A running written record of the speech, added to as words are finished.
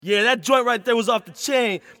Yeah, that joint right there was off the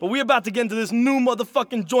chain, but we about to get into this new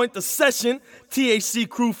motherfucking joint, The Session. THC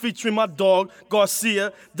crew featuring my dog,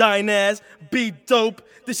 Garcia, Dynas, B-Dope.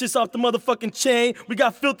 This shit's off the motherfucking chain. We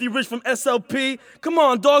got Filthy Rich from SLP. Come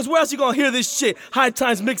on, dogs, where else you gonna hear this shit? High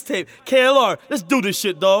Times Mixtape, KLR. Let's do this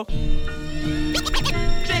shit, dog. Check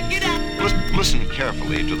it out. Listen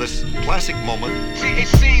carefully to this classic moment.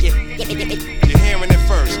 THC. You're hearing it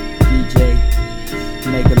first. DJ,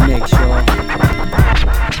 make a mix, y'all.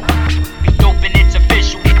 Be dope and it's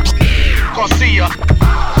official. Garcia.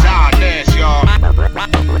 Dynas, y'all.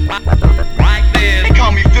 Right there. They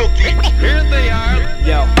call me Filthy. Here they are.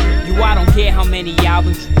 Yo, I don't care how many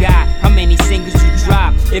albums you got, how many singles you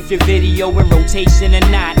drop, if your video in rotation or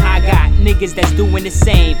not. I got niggas that's doing the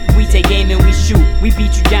same. We take aim and we shoot. We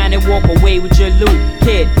beat you down and walk away with your loot.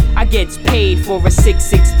 Kid, I gets paid for a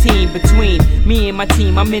 616 between me and my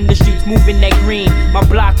team. I'm in the streets moving that green. My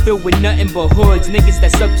block filled with nothing but hoods, niggas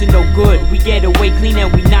that's up to no good. We get away clean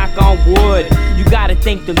and we knock on wood. You gotta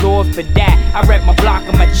thank the Lord for that. I rep my block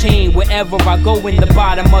on my chain wherever I go in the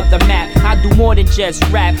bottom of the map. I do more than just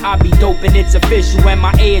rap. I be dope and it's official. And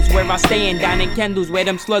my A is where I stand down in Kendall's where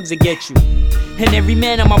them slugs will get you. And every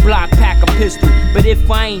man on my block pack a pistol. But if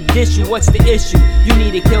I ain't dish you, what's the issue? You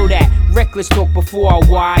need to kill that reckless talk before I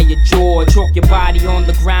wire your jaw. Chalk your body on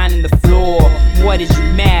the ground and the floor. What is you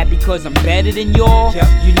mad because I'm better than y'all?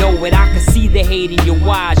 You know it, I can see the hate in your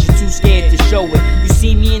eyes. You're too scared to show it. You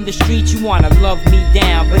see me in the street, you wanna love me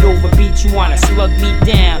down. But over beat, you wanna slug me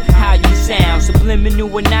down. How you sound,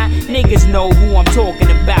 subliminal or not, niggas know who I'm talking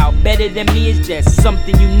about. Better than me is just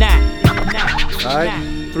something you not.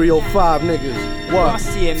 Alright, 305 niggas. What?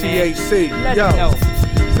 Garcia, man. THC. Let Yo. me know.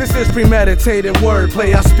 This is premeditated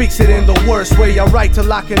wordplay. I speaks it in the worst way. I write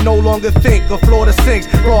till I can no longer think. A floor to sinks,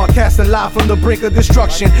 broadcasting live from the brink of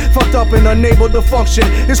destruction. Fucked up and unable to function.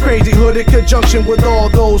 It's crazy hood in conjunction with all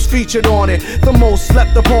those featured on it. The most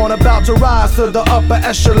slept upon, about to rise to the upper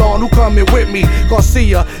echelon. Who coming with me?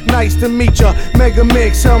 Garcia, nice to meet ya. Mega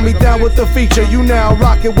Mix, held me down with the feature. You now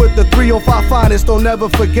rockin' with the 305 finest. Don't never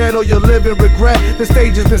forget or you'll live in regret. The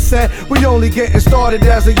stage has been set. We only getting started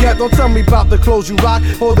as of yet. Don't tell me about the clothes you rock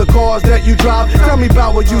or the cars that you drive. Tell me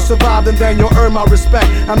about what you survived and then you'll earn my respect.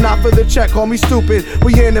 I'm not for the check, call me stupid.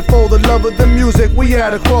 We in it for the love of the music. We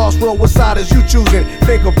at a crossroad, what side is you choosing?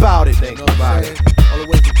 Think about it. Think about it. All the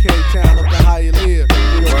way to K-Town, up to how you live.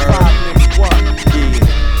 305 niggas, what?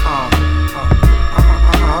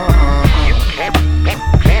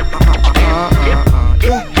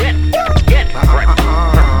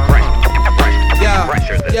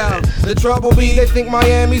 Yeah. The trouble be, they think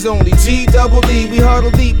Miami's only T-double-D. We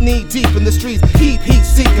huddle deep, knee deep in the streets. Heat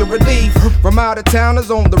seeking relief from out of towners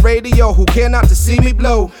on the radio who care not to see me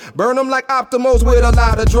blow. Burn them like Optimos with a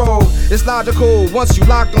lot of drove. It's logical, once you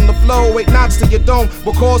locked on the flow, 8 knots to your dome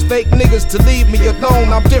will cause fake niggas to leave me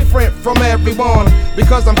alone. I'm different from everyone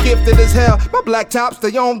because I'm gifted as hell. My black tops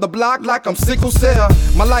stay on the block like I'm sickle cell.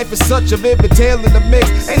 My life is such a vivid tale in the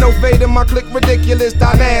mix. Ain't no fade in my clique, ridiculous.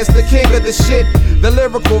 Dynas, the king of the shit. The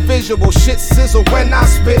lyrical visual shit sizzle when I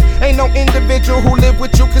spit. Ain't no individual who live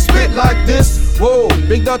with you can spit like this. Whoa,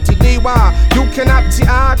 big dirty DY. You cannot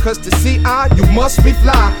TI, cause to CI, you must be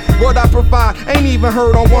fly. What I provide ain't even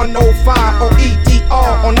heard on 105 or EDR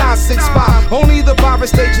on 965. Only the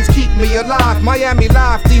virus stations keep me alive. Miami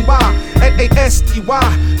Live, DY, LASTY.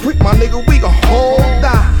 Quick, my nigga, we gon' hold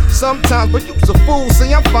die. Sometimes, but you's a fool,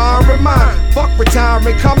 see I'm firing mine. Fuck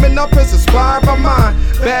retiring, coming up is inspired by mine.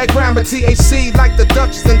 Bad grammar, THC like the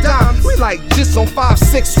Dutchess and Dimes. We like just on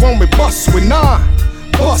 5-6 when we bust with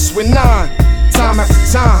 9. Bust with 9, time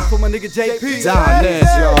after time. For my nigga JP. Dynas,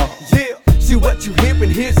 y'all. Yeah, see what you hear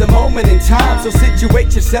and here's a moment in time. So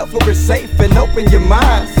situate yourself where it's safe and open your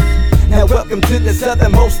minds. Now welcome to the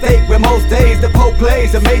southernmost state where most days the Pope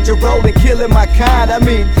plays a major role in killing my kind. I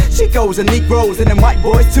mean, Chicos and Negroes and them white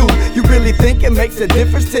boys too. You really think it makes a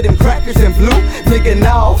difference to them crackers and blue? Nigga,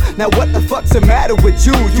 no. Now what the fuck's the matter with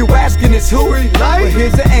you? You asking is who? Well,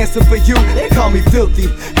 here's the answer for you. They call me filthy.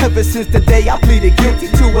 Ever since the day I pleaded guilty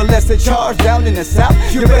to a lesser charge down in the south,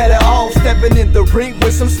 you're better off stepping in the ring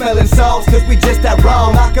with some smelling salts. Cause we just that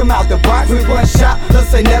raw, knock 'em out the box with one shot.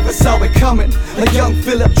 Plus they never saw it coming. A young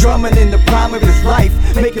Philip Drummond in the prime of his life,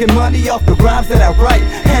 making money off the rhymes that I write.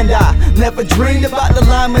 And I never dreamed about the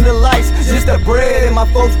lime and the lights, just the bread and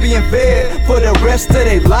my folks being fed for the rest of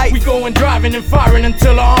their life. We going driving and firing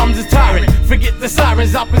until our arms is tiring. Forget the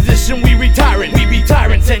sirens, opposition, we retiring. We be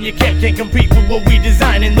tyrants and your camp can't compete with what we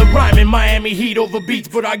designing. The rhyme in Miami heat over beats,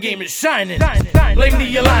 but our game is shining. Blame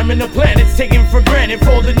the alignment of planets taken for granted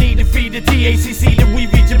for the need to feed the THC that we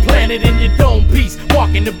reach and planet in your dome piece.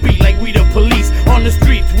 Walking the beat like we the police. On the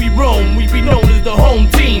streets we roam. roam. We be known as the home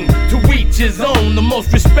team. To each his own, the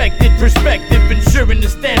most respected perspective, ensuring the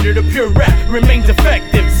standard of pure rap remains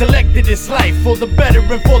effective. Selected this life for the better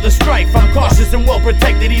and for the strife. I'm cautious and well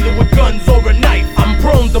protected, either with guns or a knife. I'm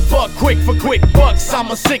prone to buck quick for quick bucks. I'm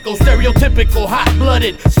a sicko, stereotypical,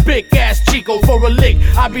 hot-blooded, spick-ass Chico. For a lick,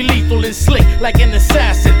 I be lethal and slick like an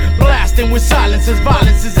assassin, blasting with silence as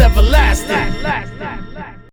violence is everlasting.